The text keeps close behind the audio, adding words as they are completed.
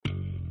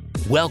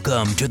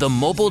Welcome to the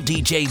Mobile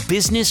DJ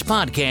Business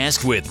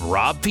Podcast with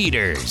Rob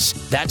Peters.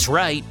 That's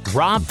right,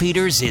 Rob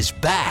Peters is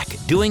back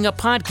doing a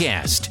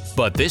podcast,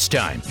 but this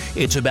time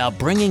it's about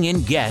bringing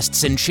in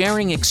guests and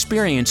sharing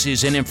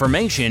experiences and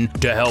information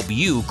to help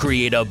you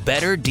create a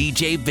better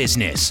DJ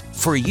business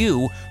for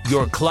you,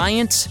 your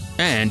clients,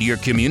 and your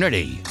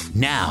community.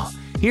 Now,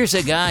 here's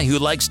a guy who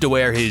likes to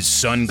wear his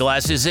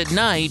sunglasses at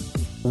night,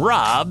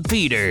 Rob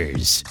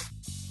Peters.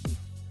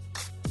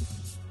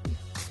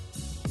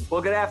 Well,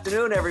 good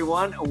afternoon,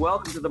 everyone.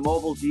 Welcome to the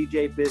Mobile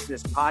DJ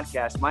Business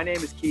Podcast. My name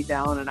is Keith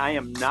Allen, and I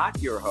am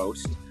not your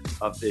host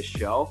of this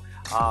show.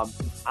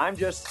 I'm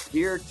just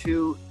here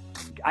to,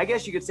 I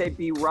guess you could say,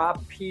 be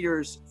Rob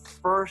Peters'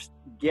 first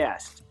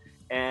guest.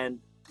 And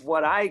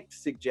what I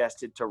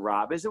suggested to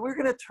Rob is that we're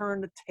going to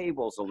turn the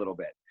tables a little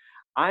bit.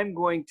 I'm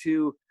going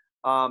to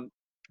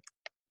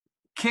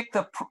kick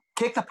the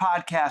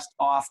podcast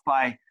off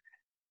by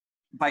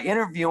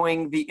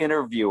interviewing the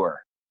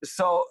interviewer.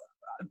 So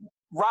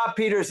Rob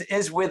Peters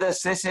is with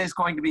us. This is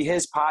going to be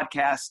his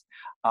podcast,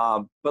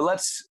 but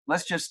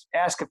let's just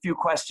ask a few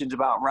questions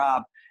about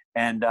Rob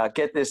and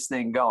get this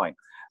thing going.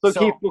 So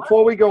Keith,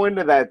 before we go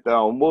into that,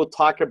 though, and we'll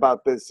talk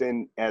about this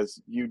as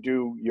you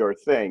do your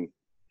thing,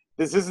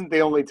 this isn't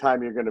the only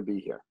time you're going to be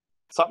here.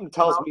 Something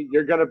tells me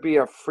you're going to be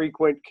a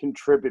frequent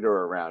contributor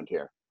around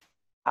here.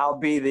 I'll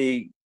be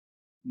the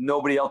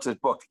nobody else's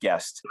booked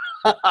guest.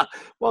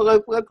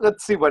 Well,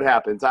 let's see what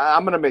happens.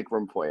 I'm going to make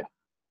room for you.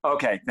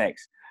 Okay,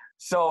 thanks.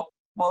 So,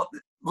 well,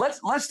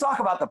 let's talk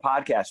about the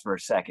podcast for a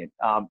second.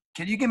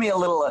 Can you give me a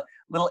little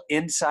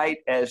insight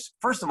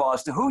first of all,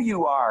 as to who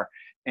you are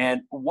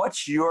and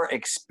what's your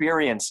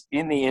experience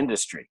in the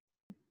industry?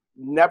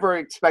 Never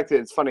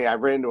expected. It's funny. I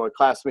ran into a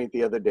classmate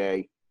the other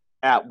day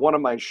at one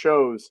of my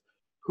shows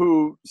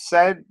who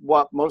said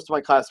what most of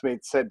my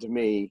classmates said to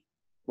me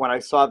when I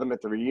saw them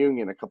at the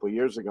reunion a couple of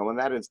years ago, and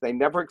that is they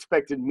never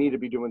expected me to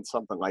be doing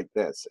something like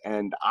this,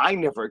 and I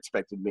never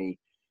expected me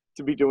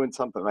to be doing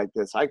something like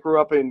this. I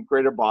grew up in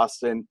Greater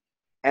Boston,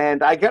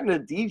 and I got into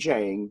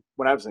DJing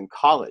when I was in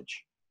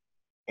college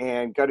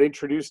and got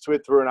introduced to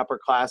it through an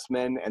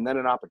upperclassman, and then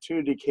an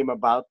opportunity came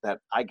about that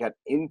I got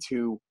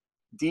into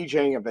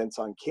DJing events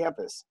on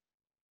campus.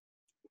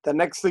 The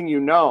next thing you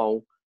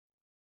know,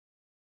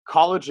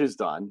 college is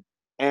done,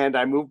 and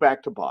I moved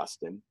back to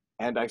Boston,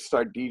 and I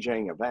start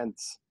DJing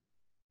events,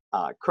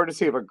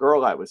 courtesy of a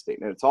girl I was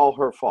dating, and it's all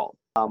her fault.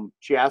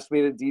 She asked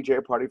me to DJ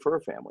a party for her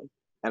family,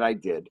 and I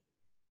did.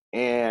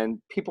 And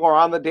people are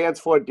on the dance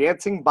floor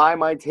dancing by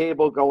my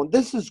table going,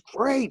 "This is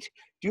great.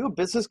 Do you have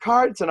business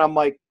cards?" And I'm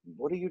like,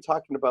 "What are you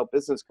talking about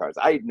business cards?"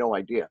 I had no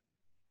idea,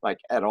 like,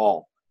 at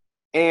all.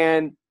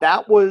 And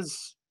that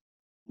was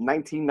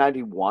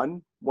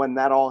 1991 when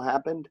that all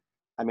happened.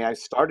 I mean, I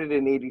started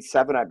in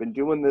 87. I've been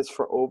doing this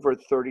for over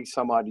 30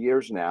 some odd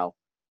years now.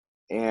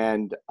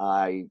 And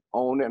I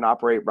own and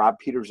operate Rob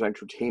Peters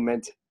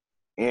Entertainment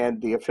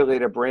and the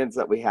affiliated brands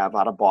that we have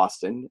out of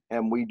Boston.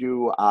 And we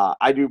do,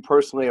 I do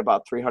personally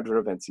about 300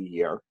 events a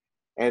year.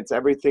 And it's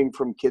everything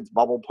from kids'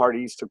 bubble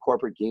parties to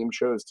corporate game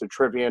shows to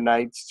trivia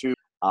nights to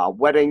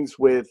weddings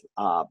with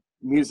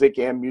music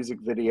and music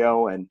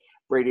video and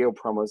radio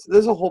promos.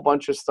 There's a whole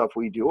bunch of stuff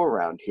we do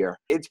around here.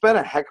 It's been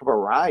a heck of a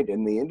ride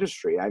in the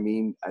industry. I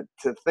mean,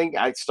 to think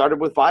I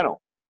started with vinyl.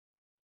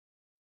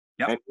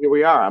 Yep. And here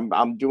we are.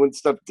 I'm doing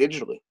stuff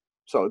digitally.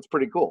 So it's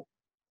pretty cool.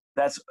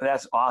 That's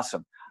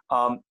awesome.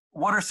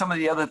 What are some of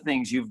the other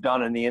things you've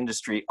done in the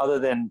industry other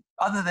than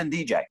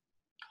DJ?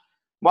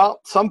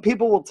 Well, some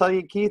people will tell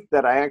you, Keith,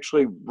 that I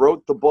actually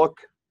wrote the book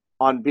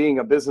on being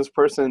a business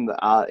person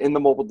in the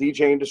mobile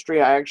DJ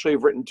industry. I actually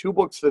have written 2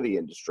 books for the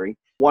industry.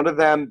 One of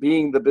them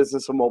being The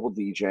Business of Mobile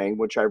DJing,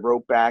 which I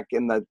wrote back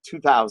in the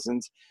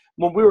 2000s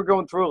when we were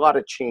going through a lot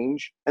of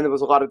change, and there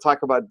was a lot of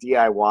talk about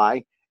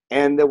DIY.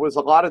 And there was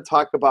a lot of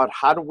talk about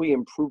how do we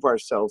improve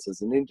ourselves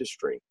as an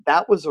industry.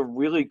 That was a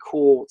really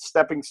cool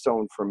stepping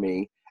stone for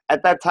me.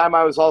 At that time,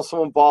 I was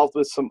also involved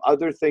with some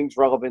other things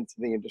relevant to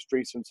the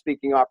industry, some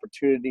speaking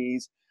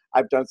opportunities.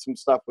 I've done some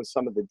stuff with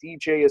some of the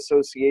DJ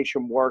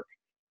association work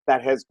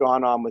that has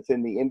gone on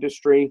within the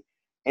industry.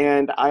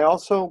 And I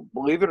also,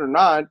 believe it or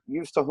not,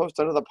 used to host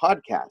another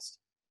podcast.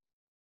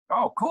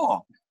 Oh,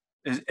 cool.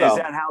 Is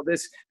that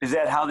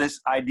how this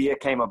idea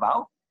came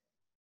about?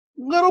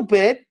 A little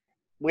bit.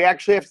 We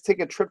actually have to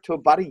take a trip to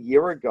about a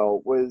year ago.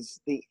 It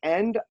was the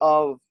end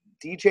of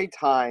DJ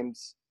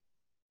Times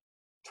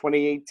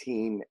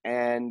 2018,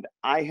 and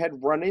I had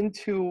run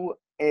into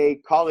a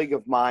colleague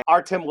of mine,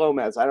 Artem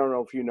Lomez. I don't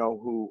know if you know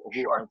who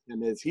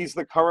Artem is. He's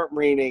the current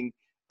reigning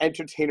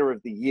Entertainer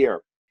of the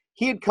Year.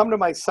 He had come to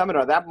my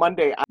seminar that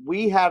Monday.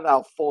 We had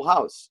a full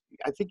house.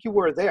 I think you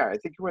were there. I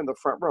think you were in the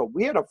front row.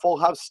 We had a full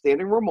house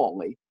standing room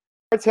only.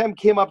 Artem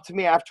came up to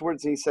me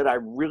afterwards and he said, "I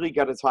really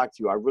got to talk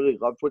to you. I really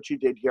loved what you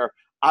did here.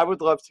 I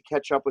would love to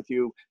catch up with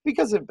you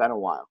because it's been a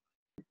while."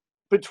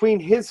 Between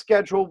his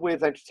schedule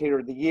with Entertainer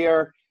of the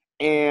Year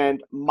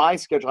and my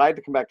schedule, I had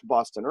to come back to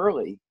Boston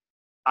early.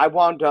 I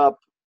wound up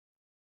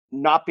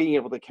not being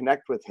able to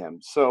connect with him.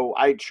 So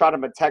I shot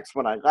him a text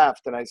when I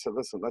left and I said,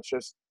 "Listen, let's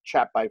just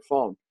chat by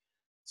phone."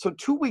 So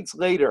 2 weeks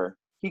later,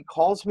 he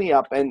calls me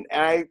up, and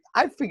I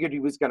figured he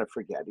was going to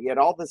forget. He had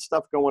all this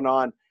stuff going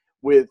on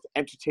with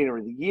Entertainer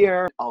of the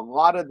Year, a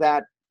lot of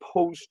that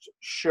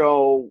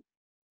post-show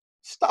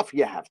stuff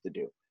you have to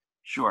do.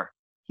 Sure.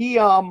 He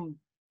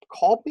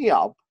called me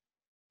up,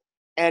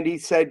 and he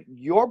said,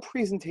 your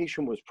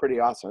presentation was pretty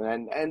awesome.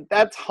 And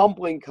that's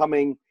humbling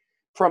coming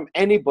from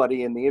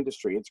anybody in the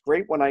industry. It's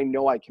great when I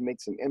know I can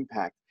make some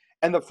impact.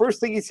 And the first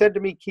thing he said to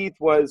me, Keith,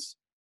 was,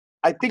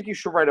 I think you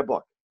should write a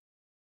book.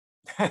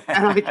 And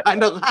I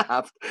kind of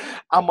laughed.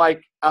 I'm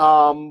like,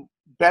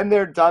 been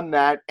there, done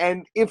that.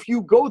 And if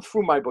you go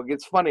through my book,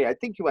 it's funny. I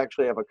think you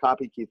actually have a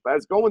copy, Keith. But I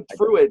was going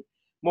through it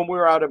when we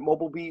were out at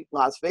Mobile Beat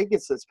Las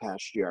Vegas this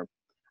past year.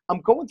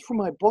 I'm going through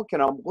my book,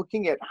 and I'm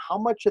looking at how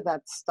much of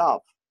that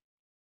stuff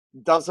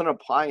doesn't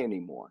apply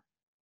anymore.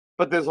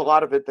 But there's a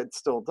lot of it that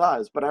still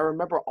does. But I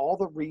remember all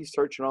the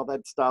research and all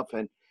that stuff.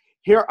 And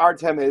here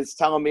Artem is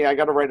telling me I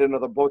got to write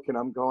another book. And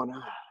I'm going,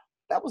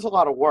 that was a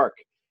lot of work.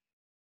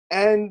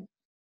 And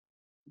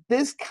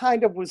this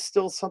kind of was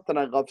still something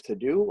I love to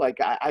do. Like,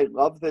 I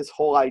love this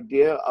whole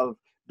idea of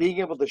being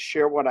able to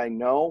share what I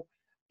know.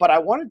 But I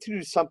wanted to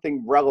do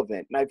something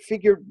relevant. And I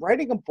figured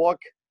writing a book,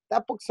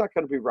 that book's not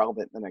going to be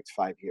relevant in the next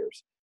 5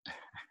 years.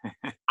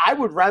 I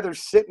would rather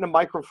sit in a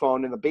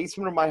microphone in the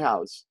basement of my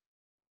house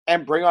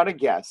and bring on a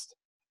guest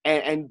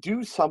and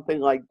do something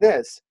like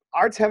this.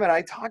 Artem and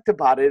I talked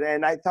about it,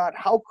 and I thought,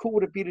 how cool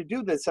would it be to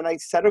do this? And I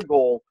set a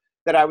goal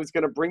that I was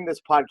going to bring this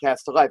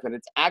podcast to life. And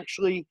it's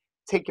actually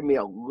taken me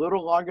a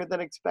little longer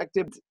than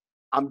expected.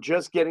 I'm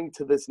just getting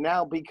to this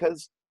now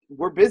because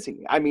we're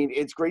busy. I mean,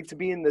 it's great to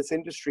be in this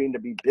industry and to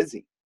be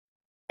busy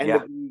and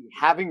to be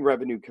having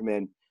revenue come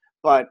in.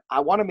 But I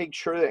want to make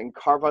sure that and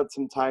carve out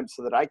some time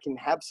so that I can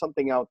have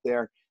something out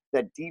there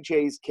that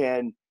DJs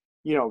can,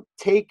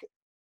 take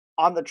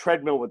on the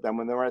treadmill with them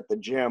when they're at the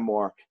gym,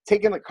 or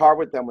take in the car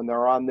with them when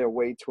they're on their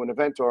way to an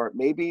event, or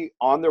maybe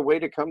on their way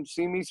to come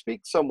see me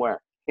speak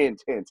somewhere.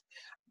 Hint, hint.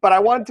 But I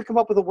wanted to come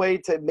up with a way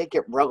to make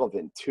it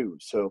relevant too.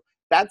 So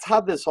that's how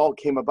this all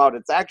came about.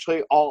 It's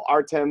actually all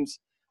Artem's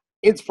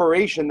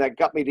inspiration that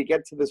got me to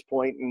get to this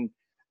point. And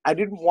I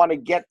didn't want to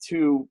get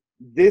to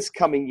this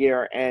coming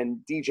year and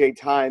DJ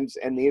Times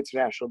and the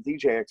International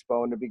DJ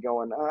Expo and to be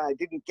going, I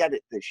didn't get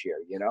it this year,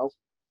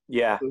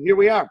 Yeah. So here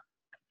we are.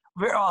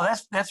 Oh,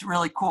 that's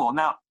really cool.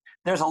 Now,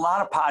 there's a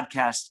lot of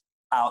podcasts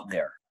out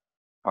there.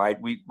 All right,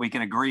 we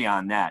can agree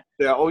on that.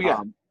 Yeah. Oh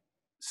yeah.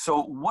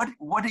 So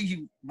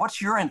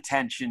what's your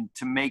intention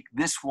to make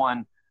this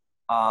one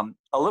a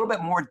little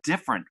bit more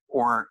different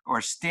or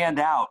stand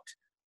out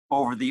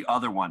over the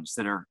other ones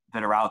that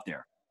are out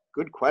there?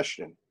 Good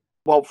question.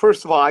 Well,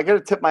 first of all, I got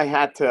to tip my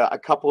hat to a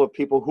couple of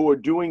people who are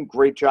doing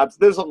great jobs.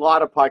 There's a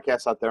lot of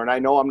podcasts out there, and I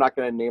know I'm not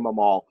going to name them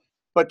all,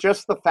 but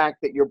just the fact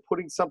that you're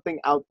putting something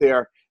out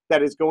there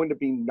that is going to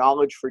be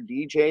knowledge for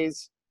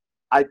DJs,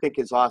 I think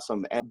is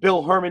awesome. And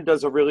Bill Herman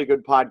does a really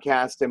good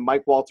podcast, and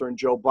Mike Walter and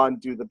Joe Bunn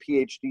do the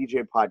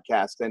PhDJ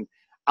podcast. And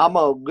I'm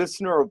a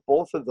listener of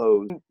both of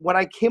those. When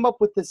I came up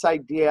with this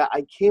idea,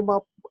 I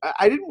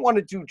didn't want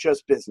to do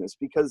just business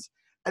because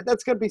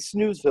that's going to be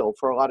snoozeville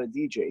for a lot of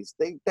DJs.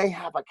 They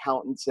have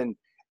accountants and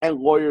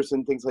lawyers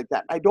and things like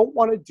that. I don't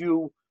want to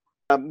do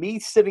me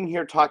sitting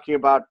here talking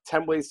about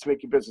 10 ways to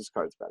make your business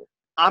cards better.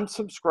 I'm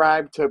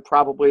subscribed to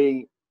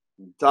probably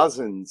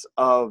dozens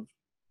of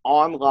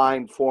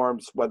online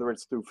forums, whether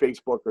it's through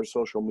Facebook or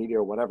social media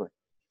or whatever.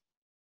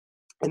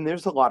 And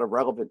there's a lot of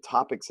relevant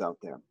topics out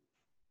there.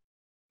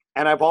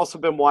 And I've also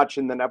been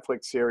watching the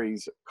Netflix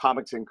series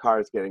Comics in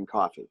Cars Getting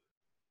Coffee.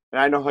 And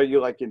I know how you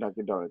like your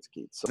Dunkin' Donuts,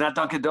 Keith. So. It's not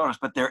Dunkin' Donuts,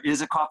 but there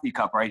is a coffee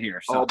cup right here.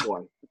 So. Oh,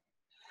 boy.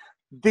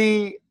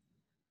 The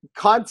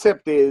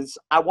concept is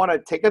I want to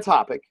take a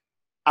topic.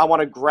 I want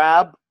to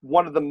grab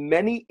one of the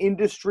many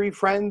industry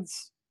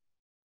friends,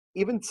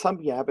 even some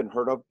you haven't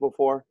heard of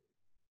before,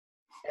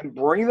 and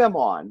bring them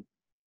on,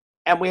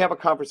 and we have a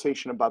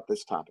conversation about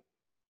this topic.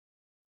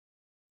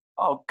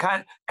 Oh,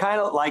 kind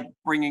of like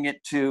bringing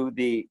it to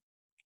the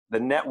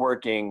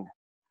networking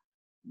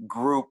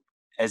group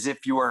as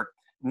if you were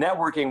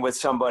networking with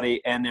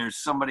somebody and there's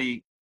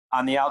somebody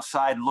on the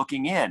outside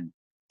looking in.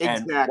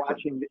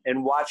 Exactly.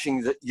 and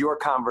watching your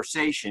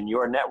conversation,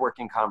 your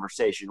networking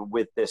conversation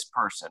with this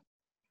person.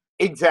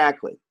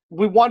 Exactly.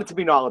 We want it to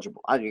be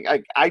knowledgeable.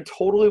 I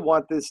totally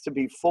want this to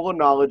be full of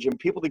knowledge and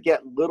people to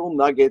get little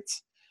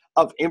nuggets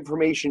of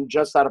information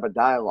just out of a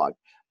dialogue.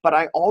 But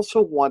I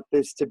also want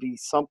this to be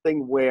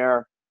something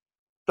where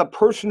the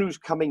person who's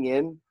coming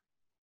in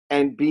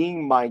and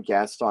being my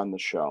guest on the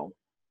show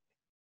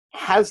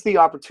has the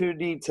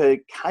opportunity to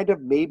kind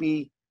of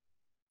maybe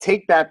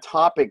take that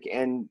topic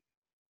and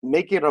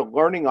make it a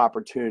learning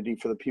opportunity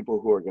for the people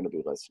who are going to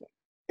be listening,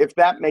 if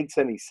that makes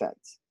any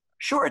sense.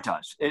 Sure, it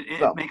does.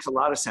 It makes a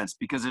lot of sense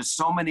because there's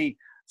so many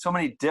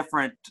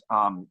different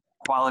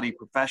quality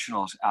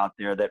professionals out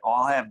there that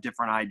all have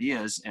different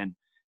ideas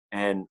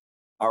and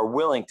are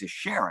willing to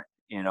share it,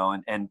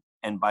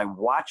 and by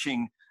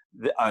watching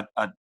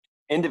a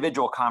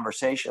individual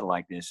conversation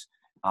like this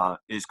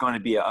is going to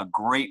be a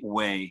great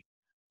way,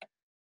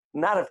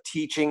 not of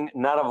teaching,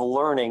 not of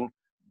learning,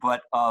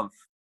 but of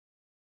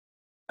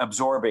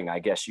absorbing, I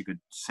guess you could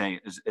say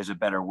is a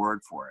better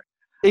word for it.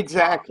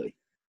 Exactly.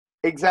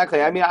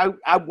 Exactly. I mean,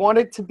 I want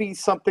it to be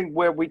something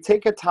where we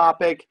take a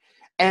topic,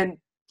 and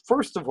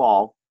first of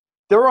all,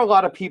 there are a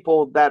lot of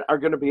people that are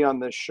going to be on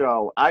this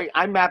show.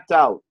 I mapped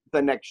out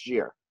the next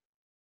year.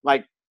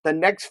 Like, the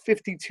next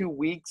 52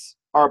 weeks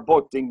are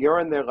booked, and you're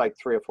in there like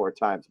 3 or 4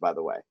 times, by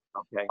the way.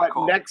 Okay, But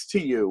cool. next to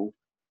you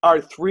are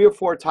 3 or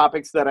 4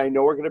 topics that I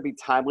know are going to be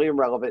timely and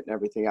relevant and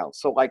everything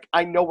else. So, like,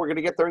 I know we're going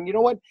to get there. And you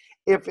know what?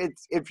 If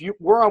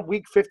we're on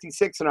week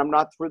 56 and I'm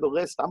not through the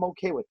list, I'm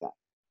okay with that.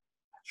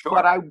 Sure.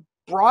 But I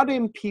brought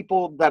in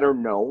people that are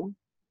known,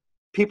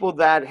 people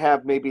that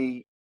have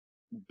maybe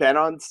been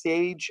on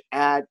stage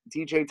at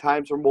DJ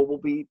Times or Mobile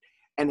Beat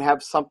and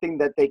have something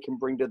that they can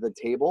bring to the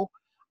table.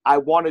 I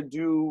want to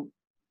do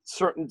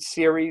certain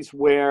series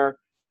where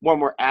when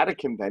we're at a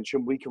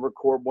convention, we can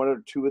record 1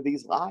 or 2 of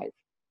these live,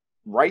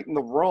 right in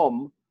the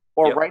room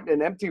or Yep. right in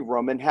an empty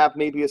room, and have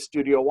maybe a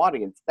studio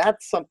audience.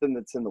 That's something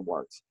that's in the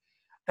works.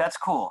 That's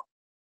cool.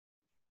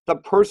 The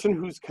person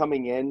who's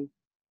coming in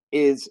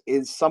is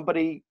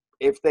somebody,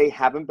 if they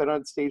haven't been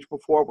on stage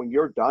before, when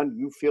you're done,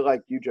 you feel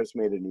like you just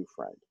made a new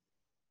friend.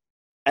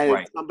 And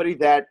Right. it's somebody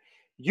that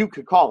you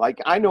could call. Like,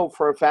 I know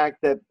for a fact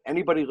that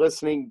anybody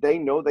listening, they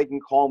know they can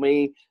call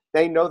me.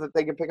 They know that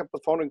they can pick up the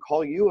phone and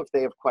call you if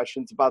they have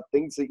questions about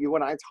things that you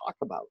and I talk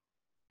about.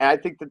 And I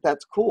think that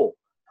that's cool.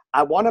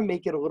 I want to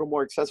make it a little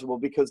more accessible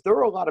because there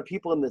are a lot of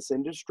people in this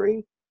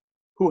industry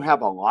who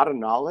have a lot of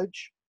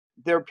knowledge.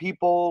 There are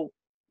people,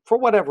 for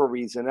whatever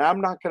reason, and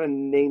I'm not going to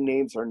name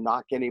names or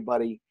knock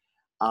anybody,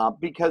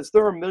 because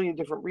there are a million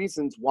different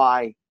reasons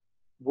why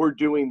we're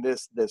doing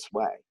this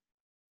way.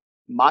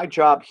 My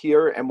job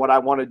here and what I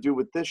want to do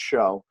with this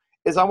show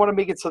is I want to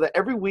make it so that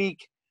every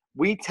week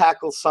we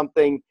tackle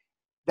something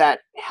that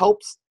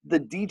helps the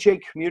DJ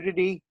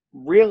community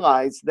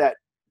realize that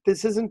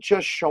this isn't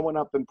just showing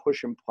up and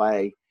push and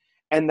play,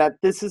 and that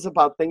this is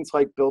about things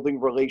like building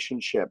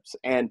relationships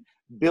and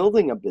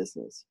building a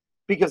business.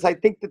 Because I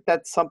think that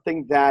that's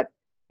something that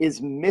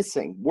is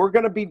missing. We're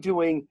going to be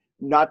doing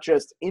not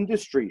just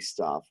industry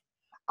stuff.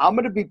 I'm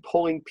going to be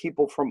pulling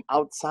people from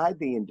outside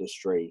the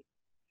industry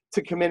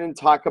to come in and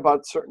talk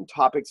about certain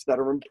topics that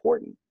are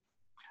important.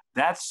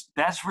 That's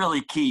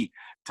really key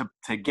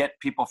to get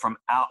people from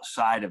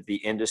outside of the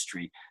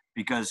industry,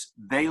 because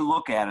they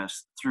look at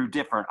us through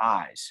different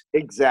eyes.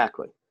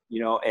 Exactly.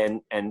 You know,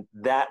 and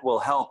that will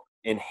help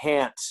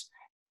enhance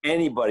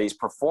anybody's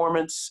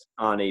performance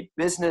on a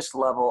business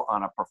level,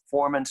 on a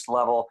performance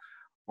level,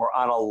 or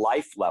on a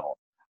life level.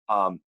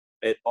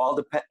 It all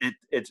depends.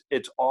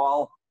 It's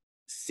all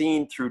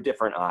seen through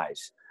different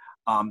eyes.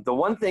 The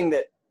one thing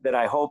that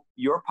I hope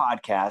your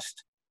podcast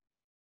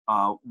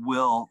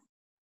will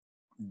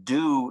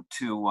do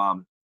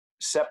to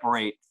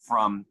separate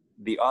from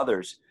the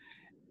others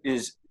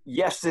is,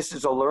 yes, this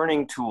is a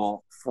learning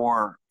tool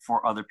for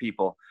other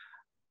people,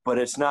 but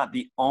it's not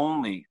the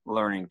only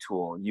learning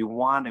tool. You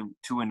want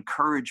to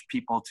encourage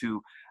people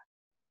to,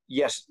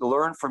 yes,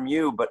 learn from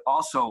you, but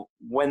also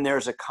when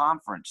there's a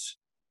conference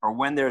or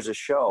when there's a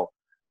show,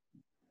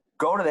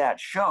 go to that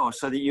show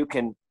so that you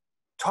can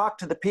talk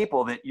to the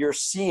people that you're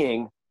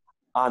seeing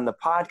on the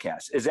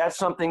podcast. Is that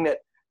something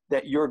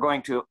that you're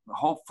going to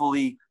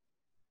hopefully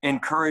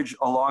encourage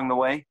along the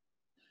way?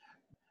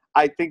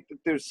 I think that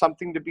there's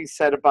something to be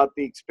said about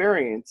the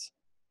experience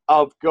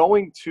of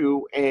going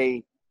to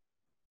a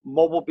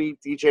Mobile Beat,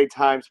 DJ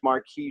Times,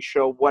 Marquee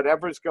Show,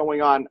 whatever's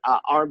going on,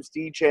 Arms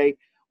DJ,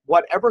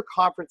 whatever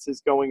conference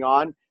is going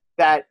on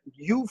that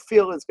you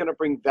feel is going to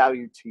bring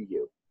value to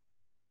you.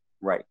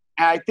 Right.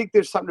 And I think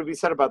there's something to be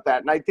said about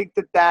that. And I think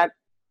that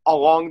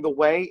along the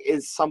way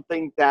is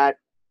something that's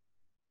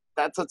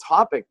a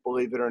topic,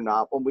 believe it or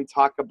not, when we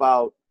talk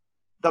about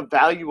the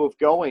value of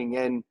going.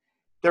 And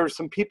there are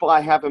some people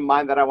I have in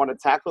mind that I want to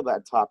tackle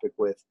that topic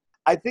with.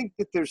 I think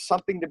that there's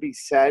something to be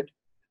said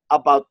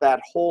about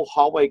that whole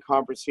hallway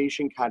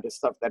conversation kind of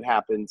stuff that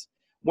happens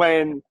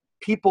when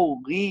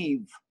people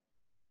leave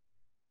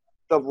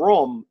the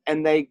room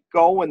and they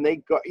go,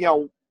 you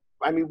know,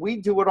 I mean, we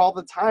do it all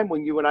the time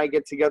when you and I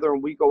get together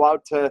and we go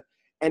out to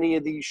any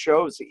of these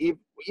shows. Even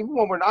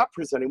when we're not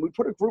presenting, we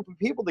put a group of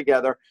people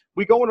together,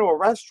 we go into a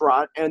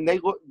restaurant and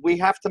we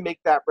have to make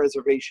that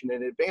reservation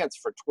in advance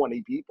for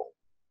 20 people.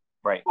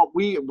 Right. But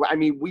we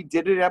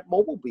did it at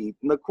Mobile Beat.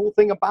 And the cool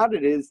thing about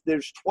it is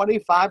there's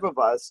 25 of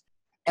us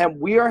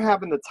and we are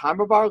having the time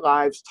of our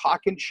lives,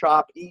 talking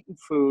shop, eating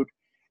food,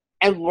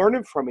 and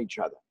learning from each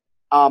other.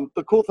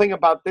 The cool thing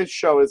about this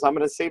show is I'm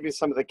going to save you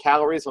some of the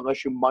calories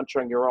unless you munch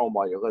on your own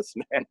while you're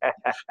listening.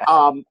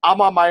 I'm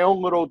on my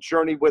own little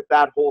journey with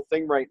that whole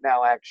thing right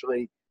now,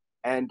 actually.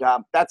 And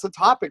that's a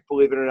topic,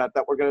 believe it or not,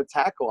 that we're going to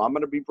tackle. I'm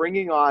going to be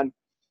bringing on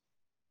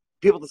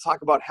people to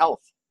talk about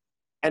health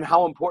and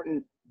how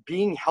important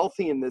being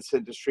healthy in this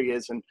industry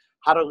is and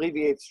how to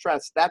alleviate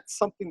stress. That's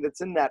something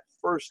that's in that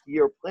first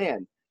year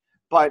plan.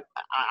 But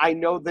I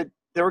know that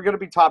there are going to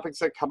be topics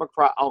that come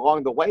across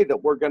along the way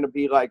that we're going to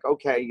be like,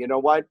 okay, you know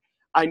what?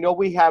 I know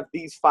we have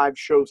these 5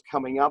 shows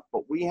coming up,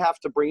 but we have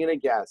to bring in a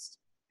guest.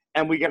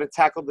 and we got to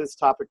tackle this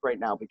topic right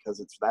now because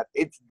it's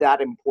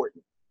that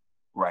important.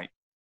 Right.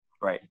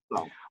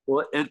 So.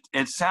 Well,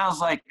 it sounds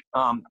like,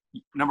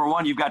 number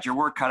one, you've got your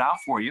work cut out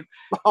for you.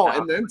 Oh,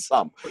 and then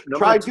some.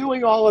 Try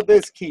doing all of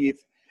this,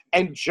 Keith,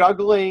 and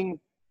juggling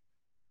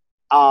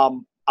a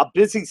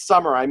busy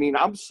summer. I mean,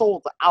 I'm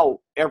sold out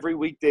every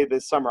weekday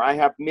this summer. I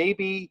have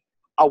maybe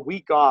a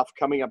week off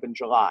coming up in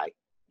July.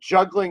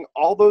 Juggling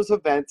all those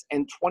events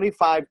and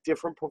 25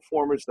 different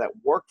performers that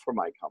work for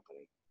my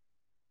company.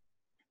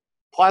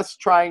 Plus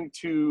trying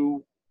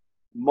to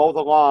mow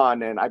the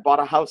lawn, and I bought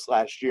a house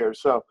last year,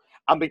 so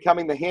I'm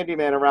becoming the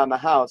handyman around the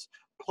house.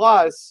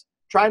 Plus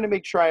trying to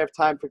make sure I have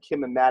time for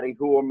Kim and Maddie,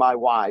 who are my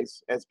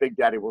whys, as Big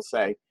Daddy will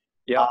say.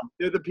 Yeah,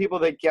 they're the people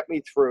that get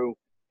me through,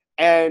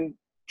 and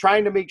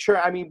trying to make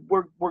sure. I mean,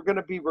 we're going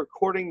to be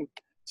recording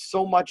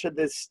so much of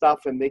this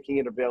stuff and making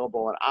it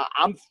available, and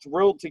I'm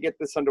thrilled to get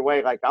this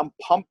underway. Like, I'm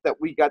pumped that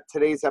we got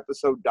today's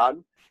episode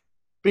done,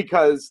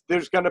 because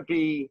there's going to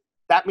be.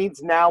 That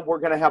means now we're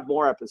going to have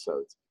more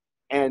episodes,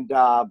 and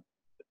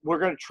we're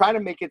going to try to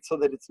make it so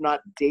that it's not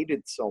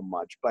dated so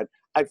much. But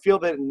I feel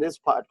that in this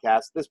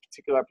podcast, this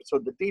particular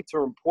episode, the dates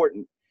are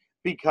important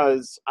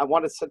because I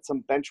want to set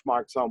some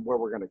benchmarks on where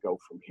we're going to go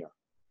from here.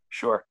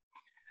 Sure.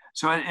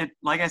 So it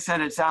like I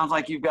said, it sounds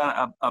like you've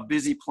got a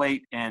busy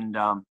plate, and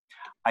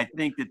I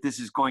think that this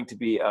is going to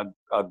be a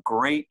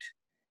great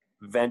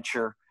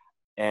venture,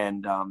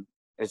 and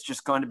it's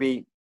just going to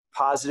be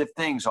positive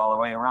things all the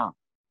way around.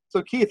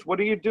 So Keith, what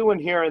are you doing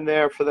here and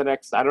there for the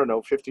next,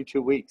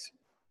 52 weeks?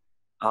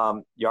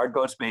 Yard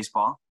Goats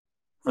baseball.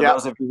 For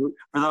those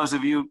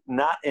of you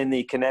not in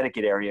the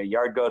Connecticut area,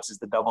 Yard Goats is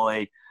the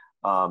AA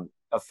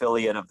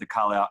affiliate of the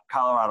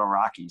Colorado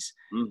Rockies,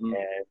 and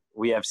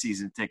we have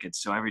season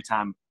tickets. So every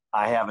time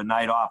I have a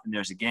night off and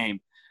there's a game,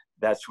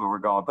 that's where we're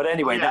going. But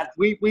anyway,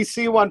 we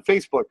see you on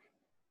Facebook.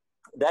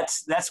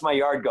 That's my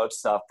Yard Goat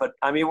stuff. But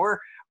I mean,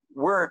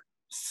 we're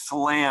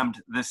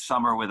slammed this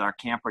summer with our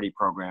Camperty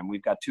program.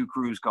 We've got 2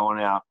 crews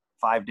going out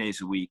 5 days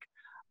a week.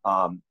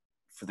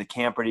 For the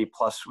Camperty,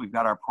 plus we've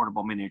got our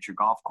portable miniature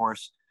golf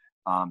course.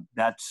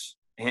 That's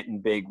hitting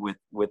big with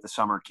the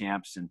summer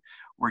camps, and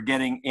we're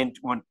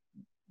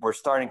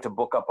starting to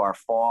book up our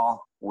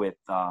fall with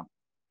our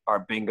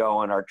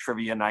bingo, and our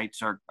trivia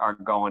nights are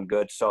going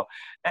good. So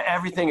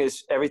everything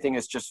is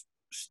just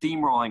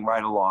steamrolling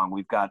right along.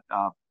 We've got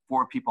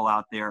 4 people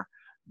out there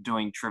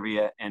doing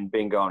trivia and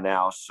bingo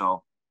now,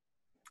 so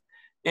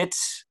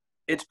it's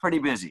pretty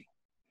busy.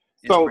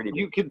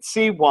 You can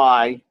see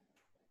why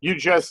you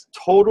just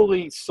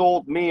totally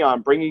sold me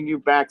on bringing you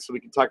back so we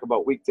can talk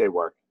about weekday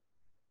work.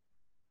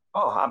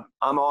 Oh,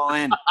 I'm all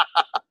in.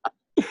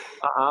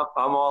 I'm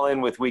all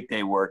in with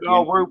weekday work.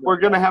 No, we're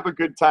going to have a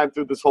good time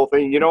through this whole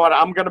thing. You know what?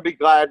 I'm going to be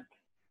glad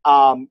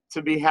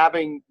to be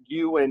having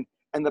you and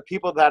the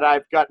people that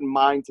I've got in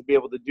mind to be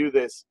able to do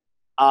this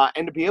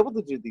and to be able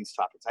to do these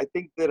topics. I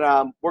think that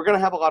we're going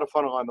to have a lot of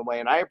fun along the way,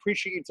 and I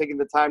appreciate you taking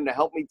the time to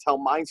help me tell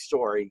my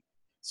story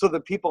so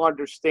that people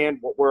understand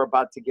what we're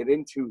about to get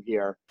into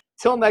here.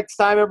 Till next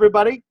time,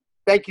 everybody.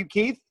 Thank you,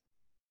 Keith.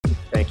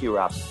 Thank you,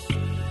 Rob.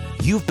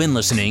 You've been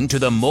listening to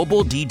the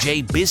Mobile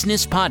DJ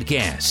Business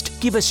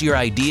Podcast. Give us your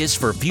ideas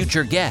for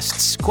future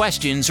guests,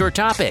 questions, or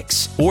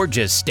topics, or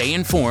just stay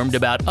informed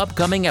about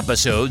upcoming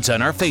episodes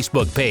on our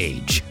Facebook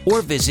page,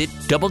 or visit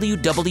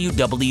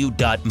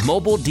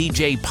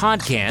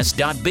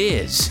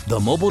www.mobiledjpodcast.biz. The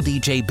Mobile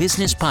DJ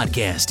Business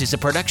Podcast is a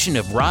production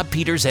of Rob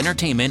Peters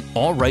Entertainment,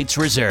 all rights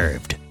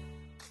reserved.